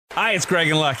Hi, it's Greg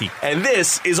and Lucky. And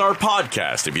this is our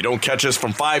podcast. If you don't catch us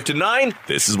from 5 to 9,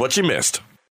 this is what you missed.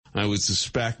 I would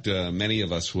suspect many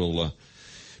of us will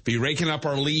be raking up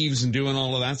our leaves and doing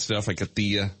all of that stuff. I got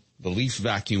the leaf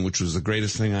vacuum, which was the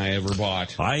greatest thing I ever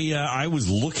bought. I was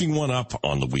looking one up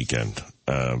on the weekend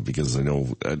because I know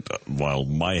while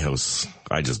my house,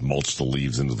 I just mulch the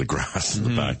leaves into the grass in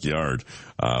the backyard.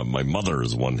 My mother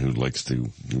is one who likes to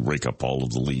rake up all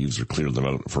of the leaves or clear them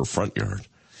out for her front yard.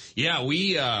 Yeah,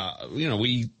 we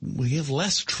have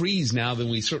less trees now than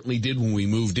we certainly did when we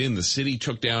moved in. The city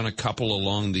took down a couple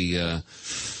along the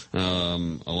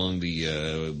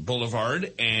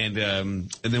boulevard, and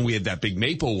then we had that big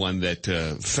maple one that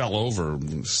fell over,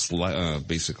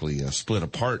 basically split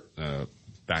apart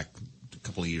back a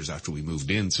couple of years after we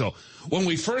moved in. So when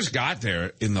we first got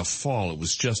there in the fall, it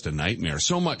was just a nightmare.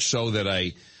 So much so that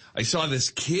I saw this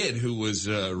kid who was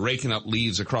raking up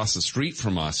leaves across the street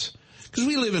from us. Because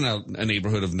we live in a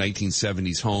neighborhood of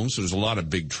 1970s homes, so there's a lot of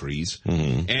big trees.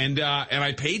 Mm-hmm. And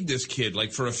I paid this kid,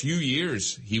 like, for a few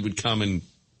years, he would come and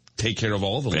take care of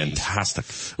all the leaves. Fantastic.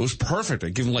 It was perfect.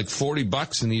 I'd give him like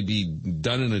 $40 and he'd be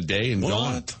done in a day and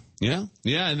gone. Yeah.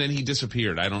 Yeah, and then he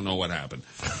disappeared. I don't know what happened.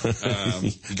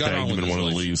 He got on with one of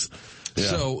the leaves.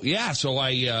 Yeah. So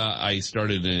I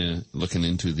started looking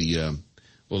into the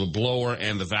blower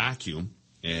and the vacuum,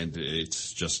 and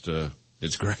it's just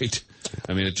it's great.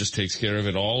 I mean, it just takes care of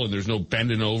it all, and there's no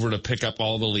bending over to pick up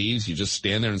all the leaves. You just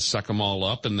stand there and suck them all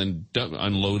up and then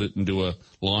unload it into a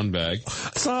lawn bag.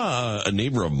 I saw a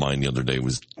neighbor of mine the other day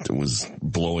was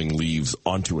blowing leaves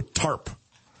onto a tarp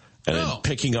and then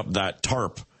picking up that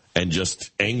tarp and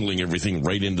just angling everything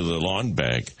right into the lawn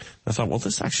bag. I thought, well,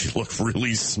 this actually looked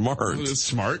really smart. It was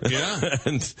smart, yeah.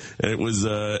 and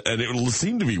it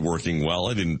seemed to be working well.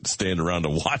 I didn't stand around to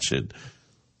watch it.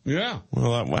 Yeah.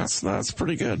 Well, that's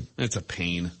pretty good. It's a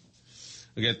pain.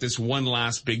 I got this one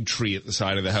last big tree at the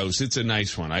side of the house. It's a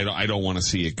nice one. I don't want to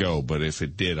see it go, but if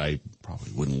it did, I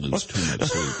probably wouldn't lose too much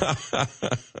sleep.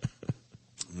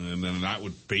 And then that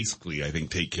would basically, I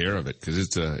think, take care of it, because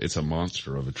it's a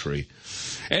monster of a tree.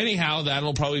 Anyhow,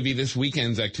 that'll probably be this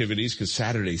weekend's activities, because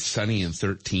Saturday's sunny and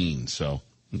 13, so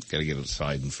got to get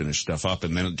outside and finish stuff up,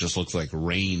 and then it just looks like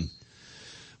rain,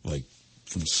 like,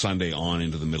 from Sunday on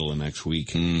into the middle of next week.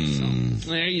 So,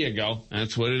 there you go.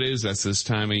 That's what it is. That's this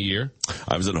time of year.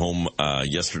 I was at home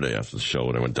yesterday after the show,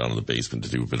 and I went down to the basement to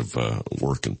do a bit of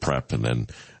work and prep, and then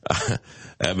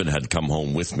Evan had come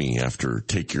home with me after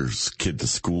Take Your Kid to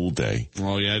School Day.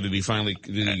 Oh, yeah? Did he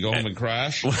go home and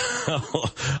crash?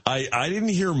 Well, I didn't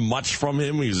hear much from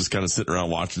him. He was just kind of sitting around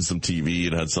watching some TV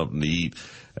and had something to eat.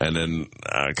 And then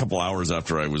a couple hours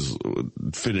after I was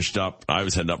finished up, I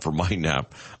was heading up for my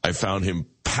nap. I found him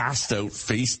passed out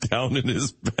face down in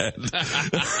his bed.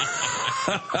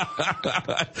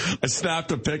 I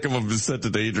snapped a pic of him and sent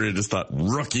it to Adrian and just thought,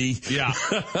 rookie. Yeah.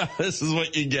 This is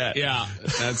what you get. Yeah,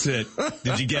 that's it.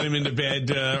 Did you get him into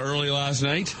bed early last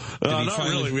night? Not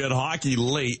really. We had hockey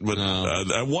late, but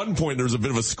at one point there was a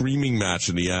bit of a screaming match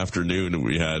in the afternoon that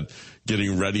we had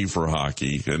getting ready for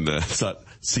hockey. And I thought,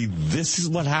 see, this is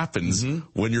what happens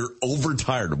when you're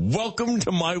overtired. Welcome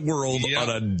to my world on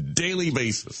a daily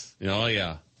basis. Oh,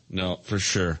 yeah. No, for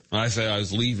sure. I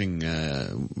was leaving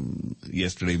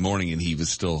yesterday morning, and he was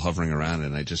still hovering around,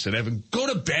 and I just said, Evan,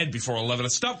 go to bed before 11.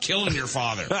 Stop killing your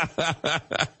father.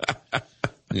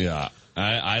 Yeah.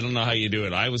 I don't know how you do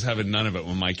it. I was having none of it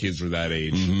when my kids were that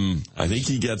age. I think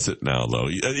he gets it now, though.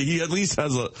 He at least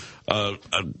has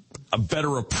a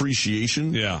better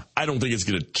appreciation. Yeah. I don't think it's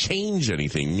going to change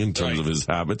anything in terms of his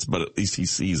habits, but at least he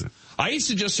sees it. I used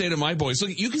to just say to my boys,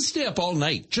 look, you can stay up all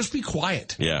night. Just be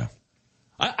quiet. Yeah.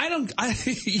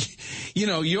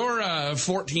 You're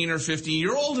 14 or 15.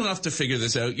 You're old enough to figure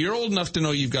this out. You're old enough to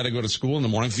know you've got to go to school in the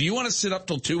morning. If you want to sit up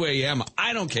till 2 a.m.,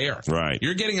 I don't care. Right.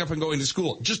 You're getting up and going to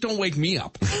school. Just don't wake me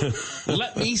up.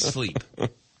 Let me sleep.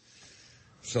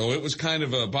 So it was kind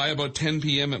of by about 10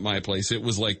 p.m. at my place, it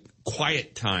was like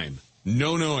quiet time.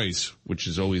 No noise, which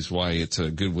is always why it's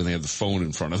good when they have the phone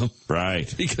in front of them.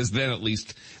 Right. Because then at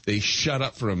least they shut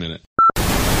up for a minute.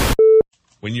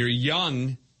 When you're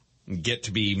young, get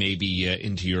to be maybe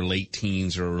into your late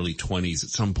teens or early 20s, at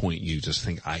some point you just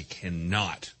think, I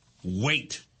cannot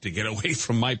wait to get away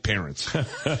from my parents.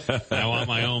 I want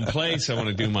my own place. I want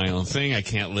to do my own thing. I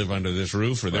can't live under this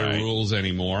roof or their rules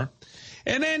anymore.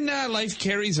 And then life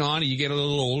carries on. You get a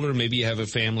little older. Maybe you have a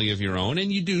family of your own,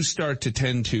 and you do start to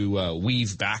tend to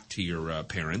weave back to your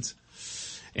parents.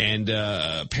 And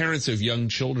parents of young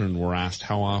children were asked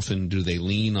how often do they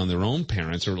lean on their own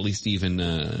parents, or at least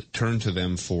even turn to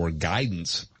them for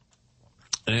guidance.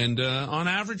 And on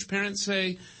average, parents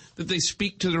say that they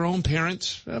speak to their own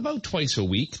parents about twice a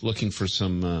week, looking for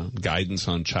some guidance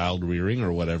on child rearing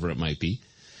or whatever it might be.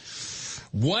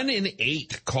 1 in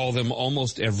 8 call them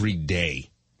almost every day.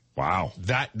 Wow.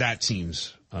 That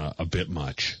seems a bit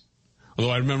much.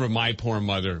 Although I remember my poor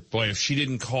mother, boy, if she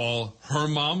didn't call her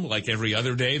mom like every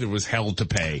other day, there was hell to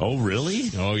pay. Oh, really?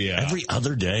 Oh, yeah. Every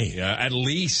other day? Yeah, at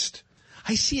least.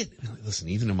 I see it, listen,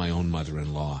 even in my own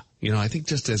mother-in-law. I think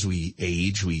just as we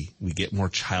age, we get more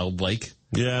childlike.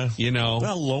 Yeah.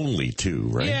 Well, lonely too,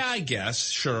 right? Yeah, I guess,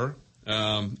 sure.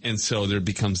 And so there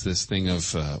becomes this thing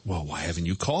of, well, why haven't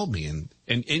you called me? And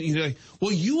you're like,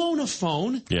 well, you own a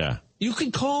phone. Yeah. You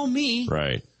can call me.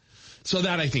 Right. So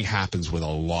that, I think, happens with a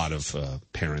lot of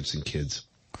parents and kids.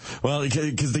 Well,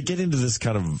 because they get into this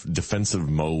kind of defensive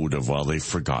mode of, well, they've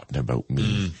forgotten about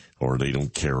me or they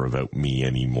don't care about me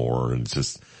anymore. And it's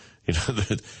just,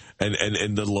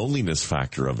 and the loneliness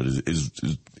factor of it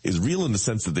is real in the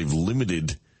sense that they've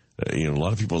limited, a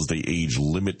lot of people as they age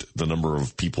limit the number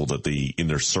of people that they, in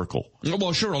their circle.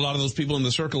 Well, sure. A lot of those people in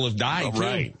the circle have died,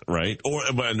 too. Right.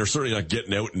 And they're certainly not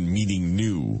getting out and meeting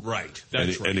new. Right.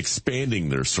 That's right. And expanding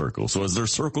their circle. So as their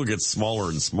circle gets smaller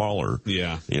and smaller,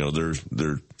 yeah.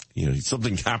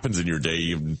 Something happens in your day,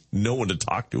 you have no one to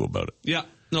talk to about it. Yeah.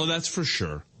 No, that's for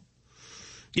sure.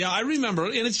 Yeah, I remember,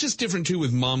 and it's just different too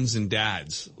with moms and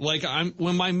dads. Like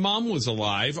when my mom was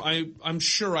alive, I'm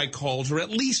sure I called her at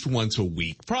least once a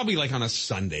week. Probably like on a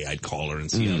Sunday, I'd call her and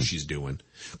see how she's doing.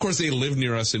 Of course, they lived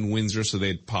near us in Windsor, so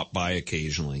they'd pop by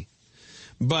occasionally.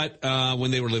 But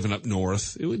when they were living up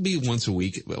north, it would be once a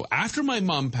week. After my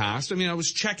mom passed, I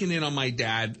was checking in on my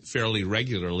dad fairly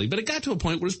regularly, but it got to a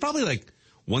point where it was probably like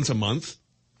once a month.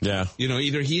 Yeah.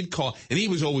 Either he'd call, and he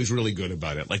was always really good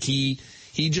about it. Like he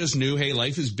just knew, hey,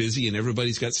 life is busy and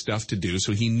everybody's got stuff to do,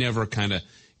 so he never kind of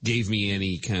gave me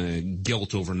any kind of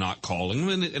guilt over not calling.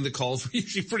 And the calls were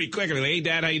usually pretty quick. I'd be like, hey,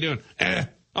 Dad, how you doing?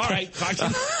 All right, talk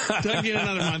to you in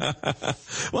another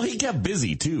month. Well, he got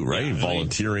busy too, right? Yeah,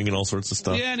 volunteering and all sorts of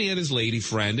stuff. Yeah, and he had his lady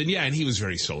friend, and he was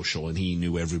very social, and he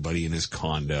knew everybody in his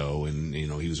condo, and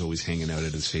he was always hanging out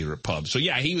at his favorite pub. So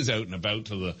yeah, he was out and about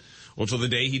till the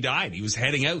day he died. He was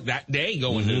heading out that day,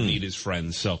 going to meet his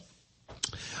friends. So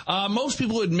most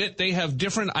people admit they have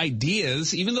different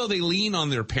ideas, even though they lean on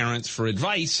their parents for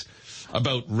advice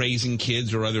about raising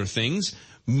kids or other things.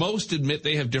 Most admit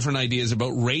they have different ideas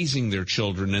about raising their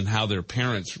children and how their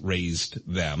parents raised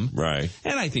them. Right.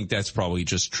 And I think that's probably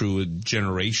just true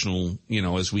generational,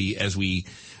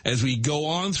 as we go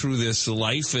on through this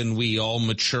life and we all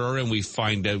mature and we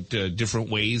find out different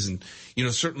ways. And,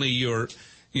 certainly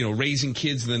raising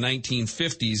kids in the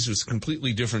 1950s was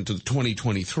completely different to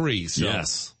 2023. So.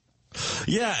 Yes.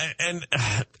 Yeah, and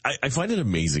I find it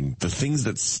amazing, the things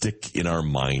that stick in our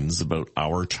minds about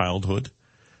our childhood.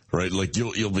 Right, like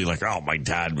you'll be like, oh, my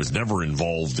dad was never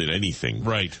involved in anything.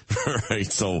 Right. Right.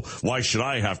 So why should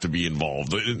I have to be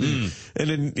involved? And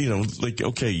then,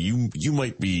 okay, you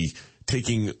might be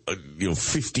taking,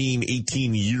 15,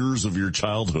 18 years of your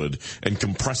childhood and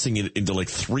compressing it into like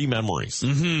 3 memories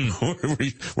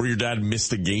where your dad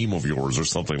missed a game of yours or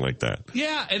something like that.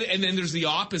 Yeah. And then there's the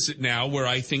opposite now where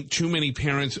I think too many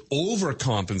parents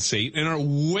overcompensate and are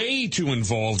way too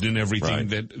involved in everything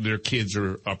that their kids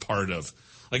are a part of.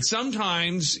 Like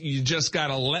sometimes you just got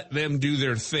to let them do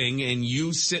their thing and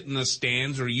you sit in the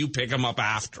stands or you pick them up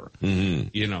after.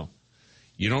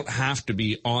 You don't have to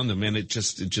be on them. And it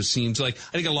just seems like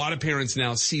I think a lot of parents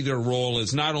now see their role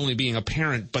as not only being a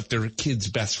parent, but their kid's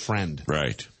best friend.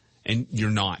 Right. And you're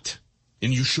not.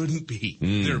 And you shouldn't be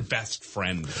their best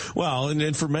friend. Well,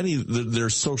 and for many, their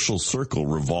social circle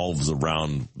revolves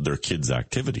around their kids'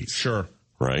 activities. Sure.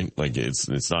 Right? Like it's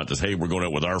not just, hey, we're going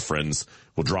out with our friends,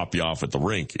 we'll drop you off at the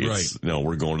rink. It's, no,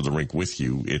 we're going to the rink with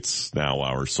you. It's now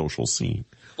our social scene.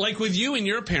 Like with you and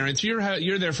your parents,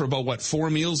 you're there for about, 4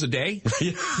 meals a day?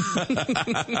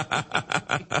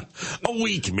 A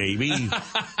week, maybe.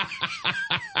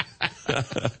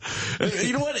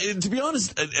 You know what? To be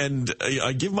honest, and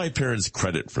I give my parents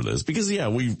credit for this because,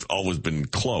 we've always been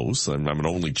close. I'm an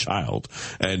only child,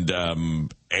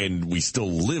 and we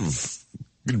still live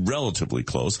relatively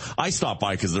close. I stop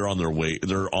by because they're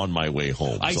on my way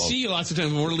home. I see you lots of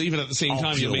times when we're leaving at the same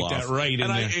time. You make that right in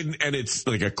there. And it's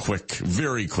like a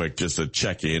very quick, just a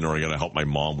check in, or I got to help my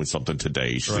mom with something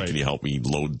today. She's like, can you help me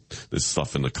load this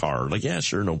stuff in the car? Like, yeah,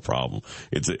 sure, no problem.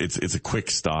 It's a quick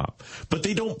stop, but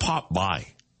they don't pop by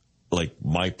like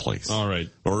my place. All right.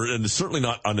 And certainly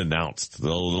not unannounced.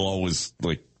 They'll always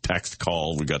text,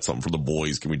 call, we got something for the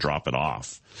boys, can we drop it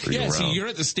off? Yeah, see, you're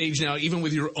at the stage now, even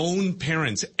with your own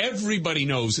parents, everybody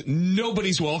knows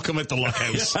nobody's welcome at the Luck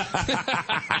House.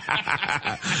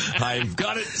 I've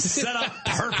got it set up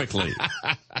perfectly.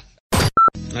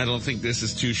 I don't think this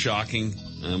is too shocking.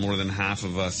 More than half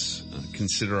of us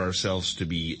consider ourselves to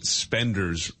be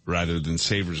spenders rather than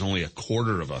savers. Only a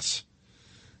quarter of us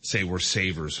say we're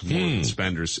savers more than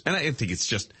spenders. And I think it's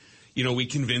just, we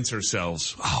convince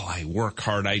ourselves, I work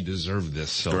hard, I deserve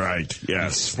this. So right, yes.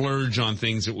 We splurge on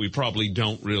things that we probably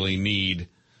don't really need.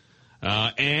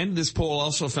 And this poll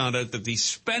also found out that the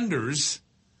spenders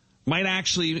might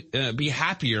actually be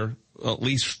happier, at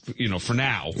least, for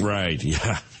now. Right,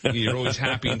 yeah. You're always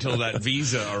happy until that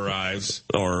visa arrives.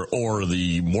 Or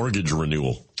the mortgage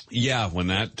renewal. Yeah, when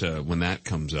that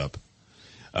comes up.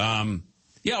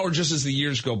 Or just as the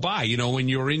years go by, when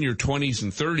you're in your 20s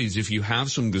and 30s, if you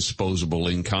have some disposable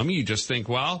income, you just think,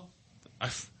 well,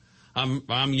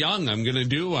 I'm young, I'm going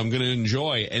to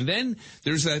enjoy. And then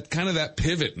there's that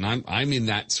pivot, and I'm in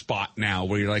that spot now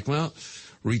where you're like, well,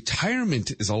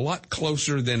 retirement is a lot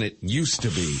closer than it used to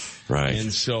be. Right.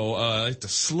 And so I have to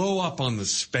slow up on the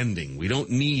spending. We don't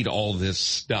need all this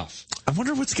stuff. I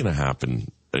wonder what's going to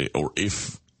happen, or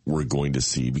if we're going to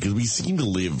see, because we seem to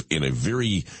live in a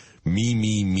very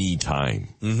me time,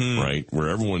 right? Where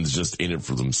everyone's just in it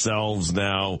for themselves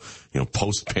now.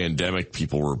 Post-pandemic,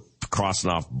 people were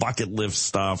crossing off bucket list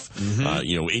stuff.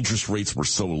 Interest rates were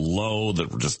so low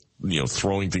that we're just,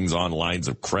 throwing things on lines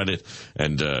of credit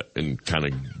and kind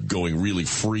of going really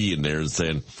free in there and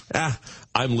saying,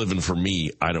 I'm living for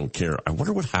me. I don't care. I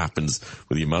wonder what happens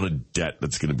with the amount of debt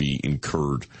that's going to be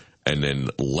incurred and then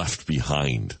left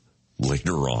behind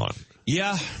later on.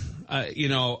 Yeah.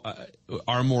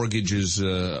 Our mortgages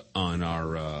on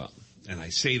our, and I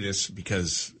say this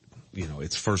because,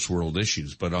 it's first world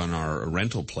issues, but on our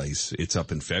rental place, it's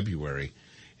up in February.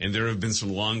 And there have been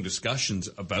some long discussions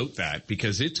about that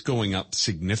because it's going up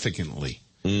significantly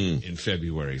in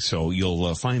February. So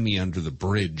you'll find me under the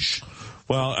bridge.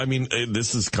 Well, I mean,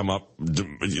 this has come up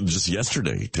just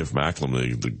yesterday. Tiff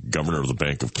Macklem, the governor of the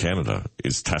Bank of Canada,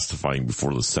 is testifying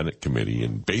before the Senate committee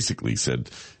and basically said,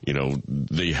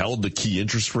 they held the key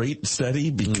interest rate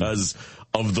steady because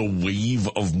of the wave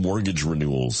of mortgage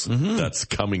renewals that's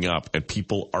coming up, and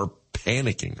people are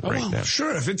panicking right now.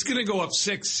 Sure. If it's going to go up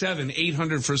 $600, $700,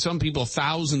 $800, for some people,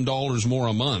 $1,000 more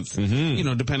a month,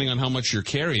 depending on how much you're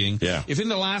carrying. Yeah. If in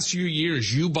the last few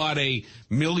years you bought a $1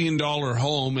 million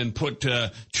home and put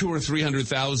 $200,000 or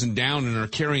 $300,000 down and are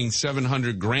carrying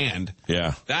 $700,000,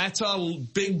 yeah, that's a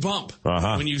big bump.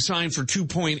 When you sign for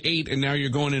 2.8 and now you're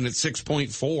going in at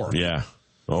 6.4. Yeah.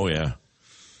 Oh yeah.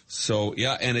 So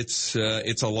yeah, and it's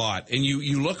a lot. And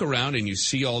you look around and you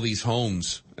see all these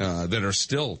homes that are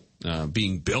still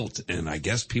being built, and I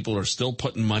guess people are still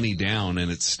putting money down,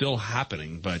 and it's still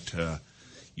happening, but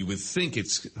you would think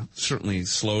it's certainly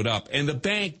slowed up. And the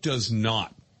bank does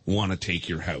not want to take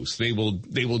your house. They will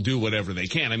do whatever they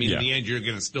can. I mean, in the end, you're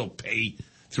going to still pay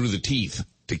through the teeth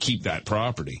to keep that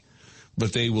property,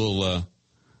 but they will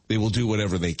do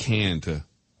whatever they can to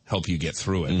help you get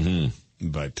through it.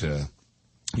 But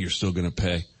you're still going to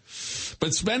pay.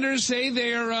 But spenders say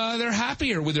they're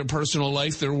happier with their personal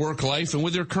life, their work life, and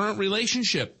with their current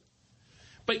relationship.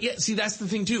 But yet, see, that's the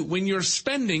thing too. When you're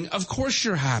spending, of course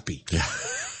you're happy. Yeah.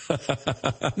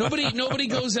 Nobody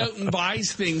goes out and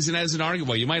buys things and has an argument.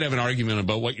 Well, you might have an argument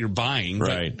about what you're buying,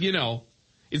 right? But,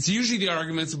 it's usually the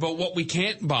arguments about what we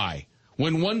can't buy.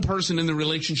 When one person in the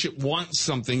relationship wants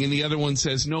something and the other one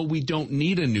says, no, we don't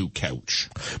need a new couch.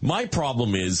 My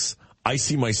problem is I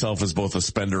see myself as both a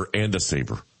spender and a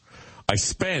saver. I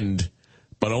spend,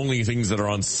 but only things that are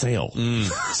on sale.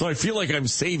 So I feel like I'm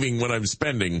saving when I'm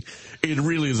spending. It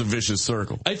really is a vicious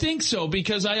circle. I think so,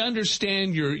 because I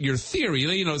understand your theory.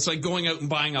 It's like going out and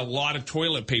buying a lot of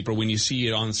toilet paper when you see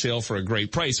it on sale for a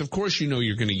great price. Of course you're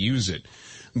going to use it.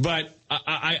 But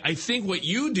I think what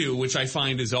you do, which I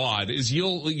find is odd, is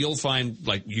you'll find,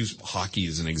 like, use hockey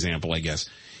as an example, I guess.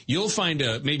 You'll find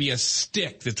maybe a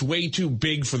stick that's way too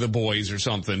big for the boys or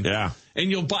something. Yeah. And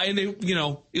you'll buy, and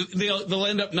they'll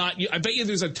end up not. I bet you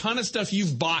there's a ton of stuff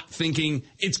you've bought thinking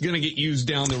it's going to get used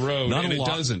down the road, and it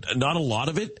doesn't. Not a lot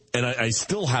of it, and I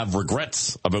still have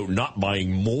regrets about not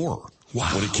buying more.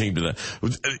 Wow. When it came to that.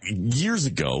 Years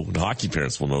ago, hockey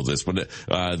parents will know this, but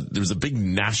there was a big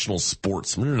national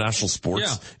sports. Remember national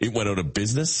sports? Yeah. It went out of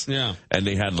business. Yeah. And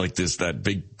they had like that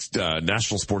big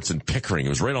national sports in Pickering. It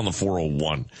was right on the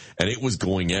 401, and it was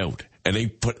going out. And they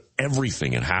put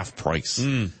everything at half price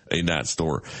in that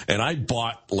store. And I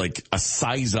bought like a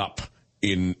size up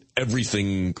in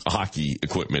everything hockey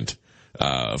equipment.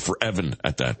 for Evan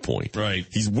at that point. Right.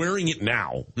 He's wearing it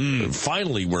now.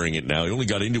 Finally wearing it now. He only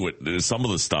got into it, some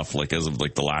of the stuff, like as of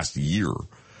like the last year.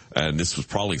 And this was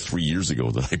probably 3 years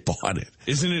ago that I bought it.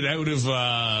 Isn't it out of,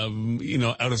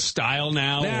 out of style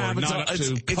now? Nah, or but not up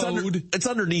to code? It's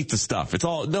underneath the stuff. It's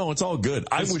all good.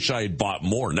 I wish I had bought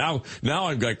more. Now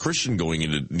I've got Christian going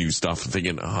into new stuff and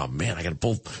thinking, oh man, I got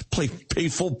to pay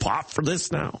full pop for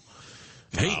this now.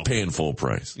 Hate paying full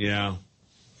price. Yeah.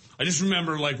 I just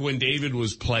remember like when David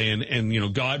was playing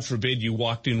and, God forbid you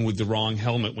walked in with the wrong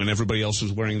helmet when everybody else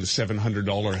was wearing the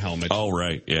 $700 helmet. Oh,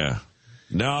 right. Yeah.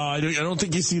 No, I don't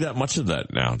think you see that much of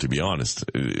that now, to be honest.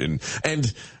 And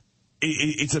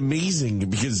it's amazing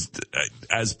because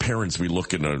as parents, we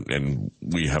look and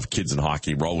we have kids in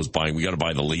hockey. We're always we got to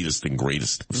buy the latest and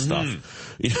greatest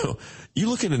stuff. You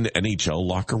look at an NHL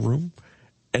locker room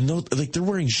and they're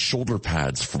wearing shoulder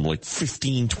pads from like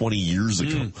 15, 20 years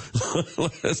ago.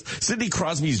 Sidney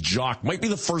Crosby's jock might be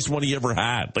the first one he ever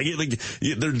had.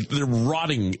 They're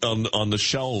rotting on the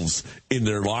shelves in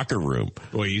their locker room.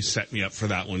 Boy, you set me up for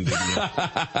that one, didn't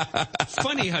you?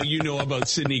 Funny how you know about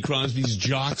Sidney Crosby's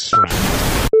jock strap.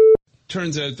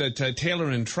 Turns out that Taylor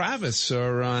and Travis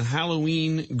are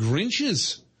Halloween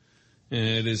Grinches. And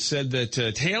it is said that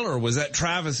Taylor was at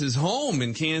Travis's home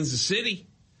in Kansas City.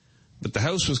 But the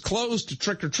house was closed to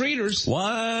trick-or-treaters.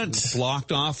 What?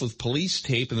 Blocked off with police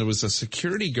tape, and there was a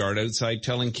security guard outside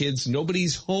telling kids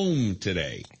nobody's home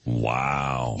today.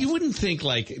 Wow. You wouldn't think,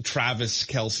 like, Travis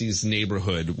Kelce's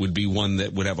neighborhood would be one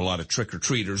that would have a lot of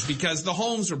trick-or-treaters, because the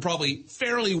homes are probably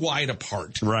fairly wide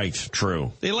apart. Right,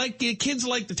 true. Kids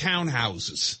like the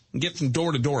townhouses and get from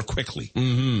door to door quickly.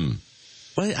 Mm-hmm.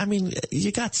 But, I mean,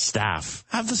 you got staff.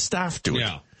 Have the staff do it.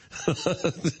 Yeah.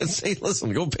 Say,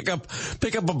 listen, go pick up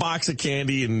a box of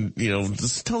candy and,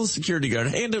 just tell the security guard,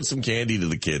 hand out some candy to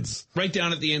the kids. Right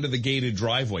down at the end of the gated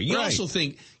driveway. You right. also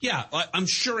think, I'm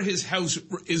sure his house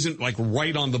isn't like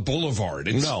right on the boulevard.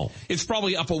 It's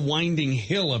probably up a winding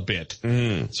hill a bit.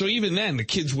 So even then, the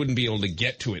kids wouldn't be able to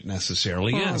get to it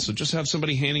necessarily. Yeah, so just have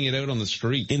somebody handing it out on the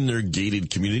street. In their gated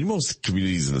community. Most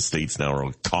communities in the States now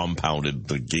are compounded,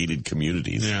 the gated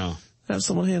communities. Yeah. Have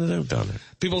someone hand it out down there.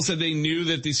 People said they knew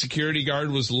that the security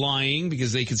guard was lying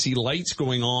because they could see lights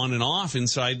going on and off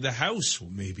inside the house. Well,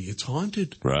 maybe it's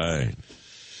haunted. Right.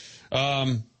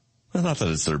 Well, not that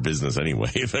it's their business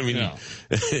anyway. I mean,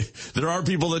 there are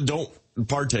people that don't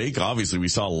partake. Obviously, we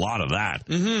saw a lot of that.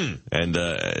 Mm-hmm.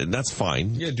 And that's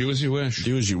fine. Yeah, do as you wish.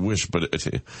 Do as you wish. But,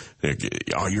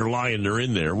 you're lying. They're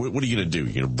in there. What are you going to do?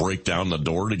 You're going to break down the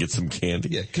door to get some candy?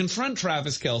 Yeah, confront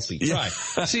Travis Kelce. Try.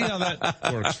 See how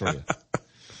that works for you.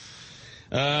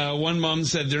 One mom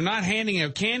said, they're not handing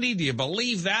out candy. Do you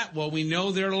believe that? Well, we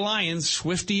know they're lying.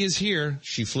 Swifty is here.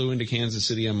 She flew into Kansas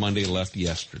City on Monday, left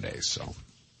yesterday. So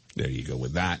there you go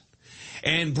with that.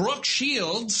 And Brooke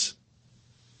Shields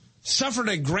suffered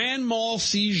a grand mal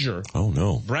seizure. Oh,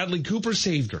 no. Bradley Cooper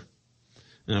saved her.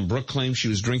 And Brooke claims she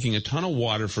was drinking a ton of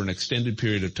water for an extended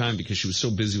period of time because she was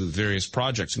so busy with various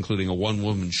projects, including a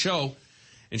one-woman show,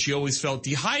 and she always felt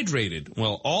dehydrated.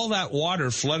 Well, all that water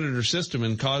flooded her system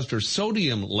and caused her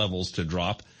sodium levels to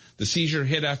drop. The seizure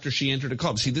hit after she entered a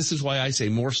club. See, this is why I say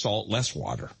more salt, less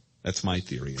water. That's my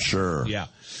theory. Sure. Yeah.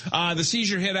 The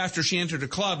seizure hit after she entered a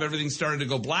club. Everything started to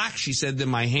go black. She said that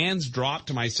my hands dropped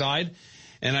to my side,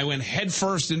 and I went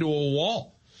headfirst into a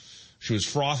wall. She was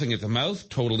frothing at the mouth,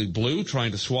 totally blue,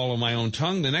 trying to swallow my own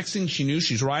tongue. The next thing she knew,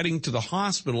 she's riding to the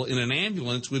hospital in an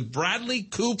ambulance with Bradley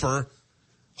Cooper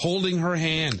holding her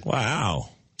hand. Wow.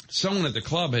 Someone at the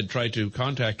club had tried to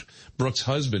contact Brooke's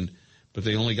husband, but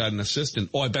they only got an assistant.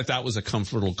 Oh, I bet that was a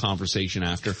comfortable conversation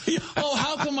after. Yeah. Oh,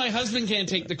 how come my husband can't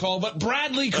take the call, but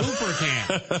Bradley Cooper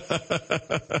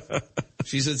can?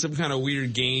 She said some kind of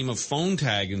weird game of phone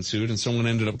tag ensued, and someone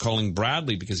ended up calling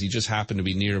Bradley because he just happened to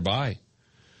be nearby.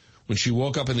 When she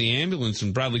woke up in the ambulance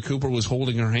and Bradley Cooper was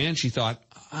holding her hand, she thought,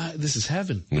 this is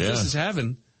heaven. Yeah. This is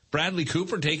heaven. Bradley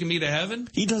Cooper taking me to heaven?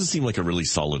 He does seem like a really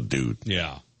solid dude.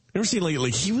 Yeah. Ever seen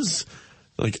like he was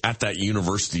like at that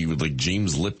university with like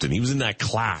James Lipton. He was in that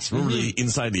class. Remember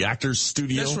inside the actors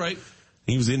studio? That's right.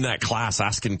 He was in that class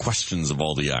asking questions of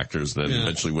all the actors, then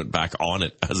eventually went back on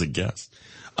it as a guest.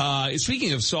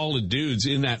 Speaking of solid dudes,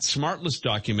 in that Smartless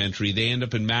documentary, they end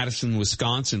up in Madison,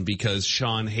 Wisconsin because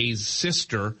Sean Hayes'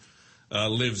 sister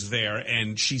lives there,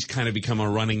 and she's kind of become a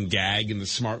running gag in the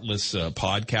Smartless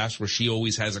podcast where she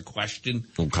always has a question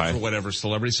for whatever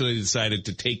celebrity. So they decided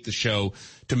to take the show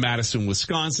to Madison,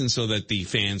 Wisconsin so that the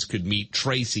fans could meet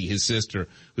Tracy, his sister,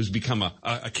 who's become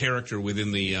a character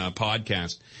within the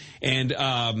podcast.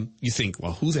 And you think,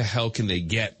 well, who the hell can they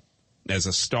get as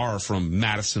a star from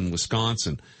Madison,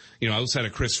 Wisconsin? outside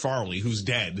of Chris Farley, who's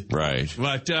dead. Right.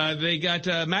 But they got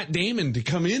Matt Damon to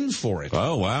come in for it.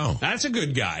 Oh, wow. That's a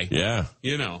good guy. Yeah.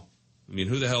 I mean,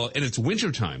 who the hell, and it's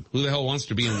wintertime. Who the hell wants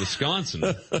to be in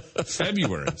Wisconsin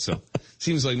February? So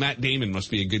seems like Matt Damon must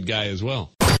be a good guy as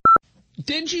well.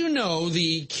 Did you know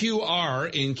the QR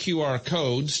in QR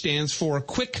code stands for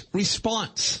quick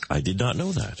response? I did not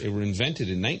know that. They were invented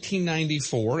in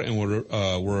 1994 and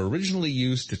were originally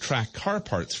used to track car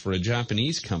parts for a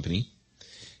Japanese company.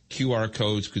 QR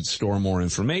codes could store more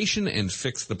information and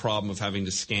fix the problem of having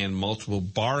to scan multiple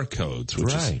barcodes,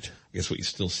 which is, I guess, what you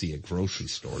still see at grocery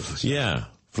stores and stuff. Yeah,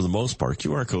 for the most part.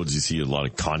 QR codes, you see a lot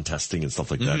of contesting and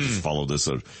stuff like that. Just follow this.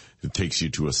 It takes you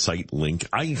to a site link.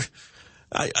 I'm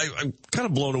kind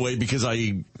of blown away because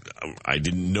I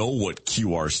didn't know what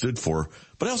QR stood for,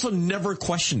 but I also never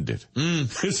questioned it.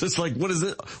 It's just like, what is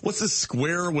it? What's this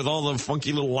square with all the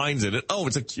funky little lines in it? Oh,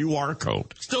 it's a QR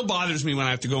code. Still bothers me when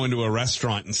I have to go into a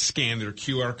restaurant and scan their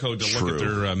QR code to look at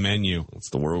their menu. That's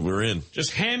the world we're in.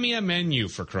 Just hand me a menu,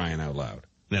 for crying out loud.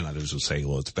 Then others will say,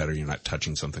 well, it's better you're not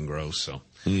touching something gross. So,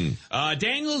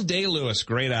 Daniel Day-Lewis,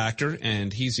 great actor,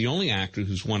 and he's the only actor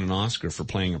who's won an Oscar for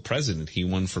playing a president. He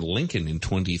won for Lincoln in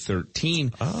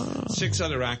 2013. 6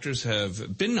 other actors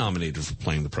have been nominated for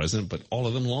playing the president, but all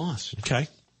of them lost. Okay.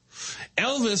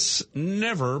 Elvis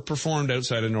never performed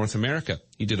outside of North America.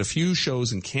 He did a few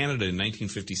shows in Canada in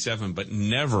 1957, but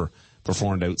never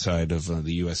performed outside of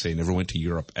the USA, never went to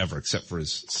Europe ever, except for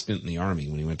his stint in the Army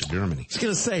when he went to Germany. I was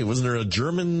going to say, wasn't there a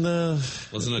German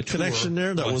connection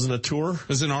there? That wasn't a tour? It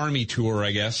was an Army tour,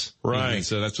 I guess. Right.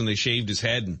 So that's when they shaved his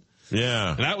head. And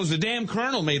that was the damn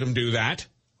colonel made him do that.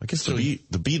 I guess the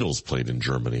Beatles played in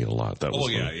Germany a lot. That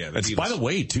was yeah. By the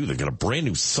way, too, they got a brand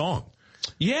new song.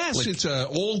 Yes, it's an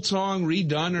old song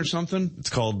redone or something.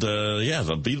 It's called,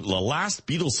 the last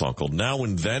Beatles song called Now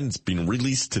and Then. It's been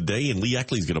released today, and Lee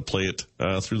Eckley's going to play it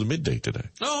through the midday today.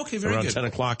 Oh, okay, very good. good. Around 10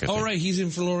 o'clock, I think. Oh, right, he's in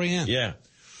for Lorianne. Yeah.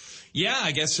 Yeah,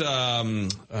 I guess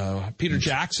Peter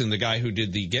Jackson, the guy who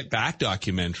did the Get Back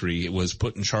documentary, was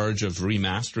put in charge of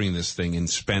remastering this thing and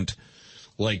spent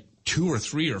like 2 or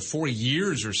 3 or 4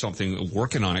 years or something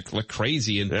working on it like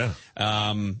crazy. And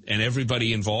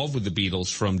everybody involved with the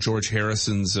Beatles, from George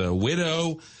Harrison's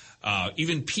widow,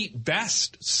 even Pete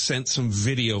Best sent some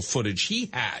video footage he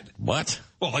had. What?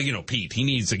 Well, Pete, he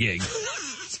needs a gig.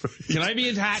 Can I be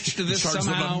attached to this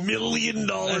somehow? $1 million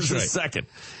a second.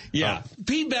 Yeah.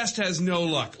 Pete Best has no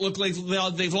luck. Look,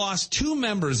 they've lost 2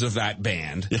 members of that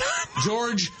band.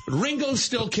 Ringo's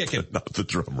still kicking. Not the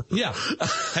drummer. Yeah.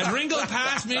 Had Ringo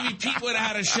passed, maybe Pete would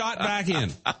have had a shot back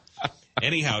in.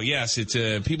 Anyhow, yes, it's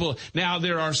people. Now,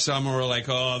 there are some who are like,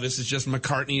 oh, this is just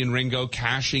McCartney and Ringo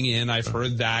cashing in. I've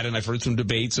heard that, and I've heard some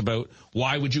debates about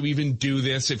why would you even do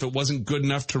this if it wasn't good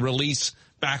enough to release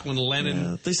back when Lennon.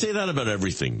 Yeah, they say that about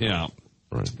everything. Yeah.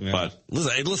 Right. Yeah. But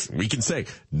listen, we can say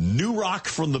new rock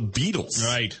from the Beatles.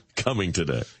 Right. Coming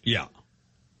today. Yeah.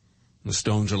 The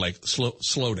Stones are like,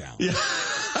 slow down. Yeah.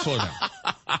 Slow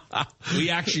down.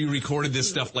 We actually recorded this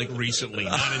stuff like recently,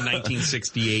 not in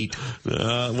 1968.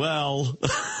 Well,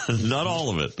 not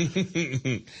all of it.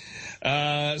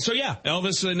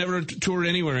 Elvis never toured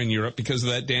anywhere in Europe because of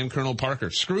that damn Colonel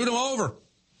Parker. Screwed him over.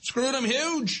 Screwed him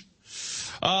huge.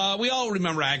 We all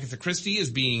remember Agatha Christie as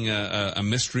being a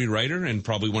mystery writer and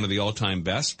probably one of the all-time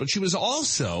best, but she was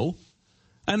also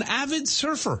an avid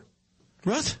surfer.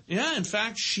 What? Yeah, in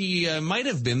fact, she might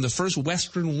have been the first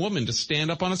Western woman to stand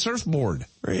up on a surfboard.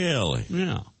 Really?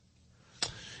 Yeah.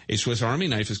 A Swiss Army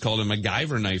knife is called a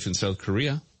MacGyver knife in South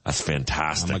Korea. That's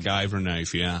fantastic. A MacGyver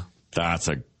knife, yeah. That's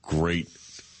a great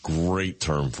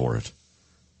term for it.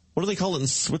 What do they call it in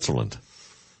Switzerland?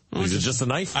 Is it just a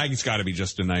knife? It's got to be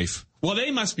just a knife. Well,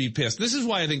 they must be pissed. This is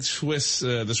why I think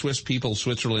the Swiss people,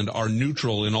 Switzerland, are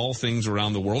neutral in all things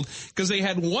around the world, because they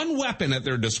had one weapon at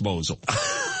their disposal.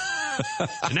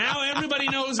 Now everybody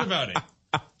knows about it.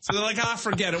 So they're like,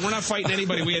 forget it. We're not fighting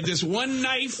anybody. We had this one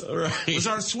knife. Right. It was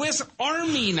our Swiss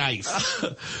Army knife.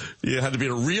 You had to be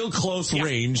at a real close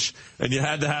range, and you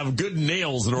had to have good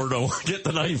nails in order to get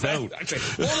the knife out.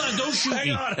 Hold on, don't shoot me.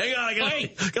 Hang on.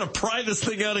 I gotta pry this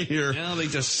thing out of here. Now they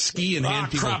just ski and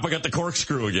hand people. Crap, I got the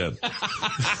corkscrew again.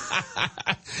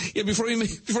 Yeah, before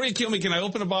you kill me, can I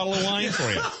open a bottle of wine for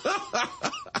you?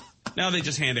 Now they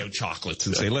just hand out chocolates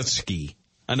and say, let's ski.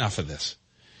 Enough of this.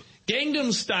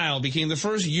 Gangnam Style became the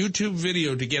first YouTube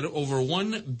video to get over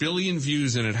 1 billion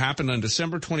views, and it happened on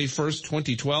December 21st,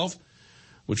 2012,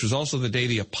 which was also the day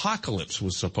the apocalypse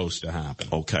was supposed to happen.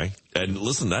 Okay. And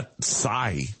listen, that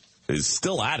Psy is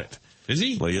still at it. Is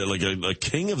he? Like a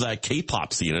king of that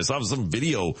K-pop scene. I saw some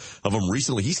video of him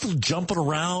recently. He's still jumping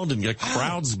around and got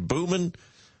crowds booming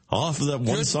off of that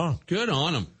one song. Good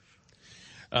on him.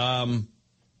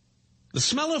 The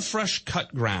smell of fresh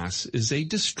cut grass is a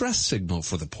distress signal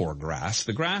for the poor grass.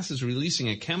 The grass is releasing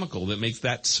a chemical that makes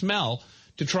that smell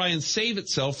to try and save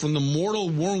itself from the mortal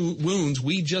wounds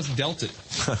we just dealt it.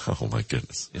 Oh, my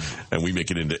goodness. Yeah. And we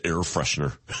make it into air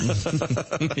freshener.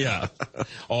 Yeah.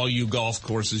 All you golf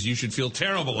courses, you should feel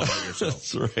terrible about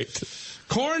yourself. That's right.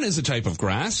 Corn is a type of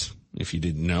grass, if you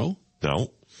didn't know.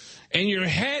 No. And your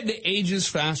head ages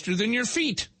faster than your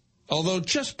feet. Although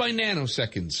just by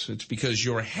nanoseconds. It's because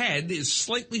your head is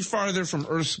slightly farther from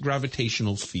Earth's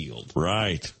gravitational field.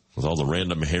 Right. With all the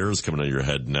random hairs coming out of your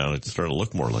head now, it's starting to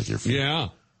look more like your feet. Yeah.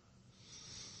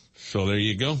 So there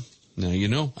you go. Now you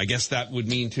know. I guess that would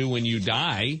mean, too, when you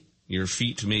die, your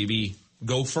feet maybe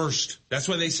go first. That's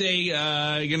why they say, you're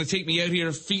going to take me out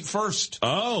here feet first.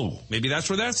 Oh. Maybe that's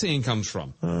where that saying comes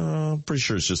from. I'm pretty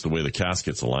sure it's just the way the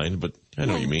casket's aligned, but I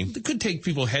know what you mean. They could take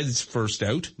people heads first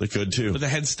out. They could, too. But the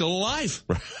head's still alive.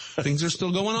 Things are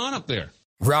still going on up there.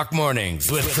 Rock Mornings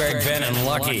with Craig Venn and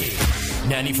Lucky.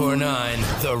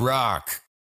 94.9 The Rock.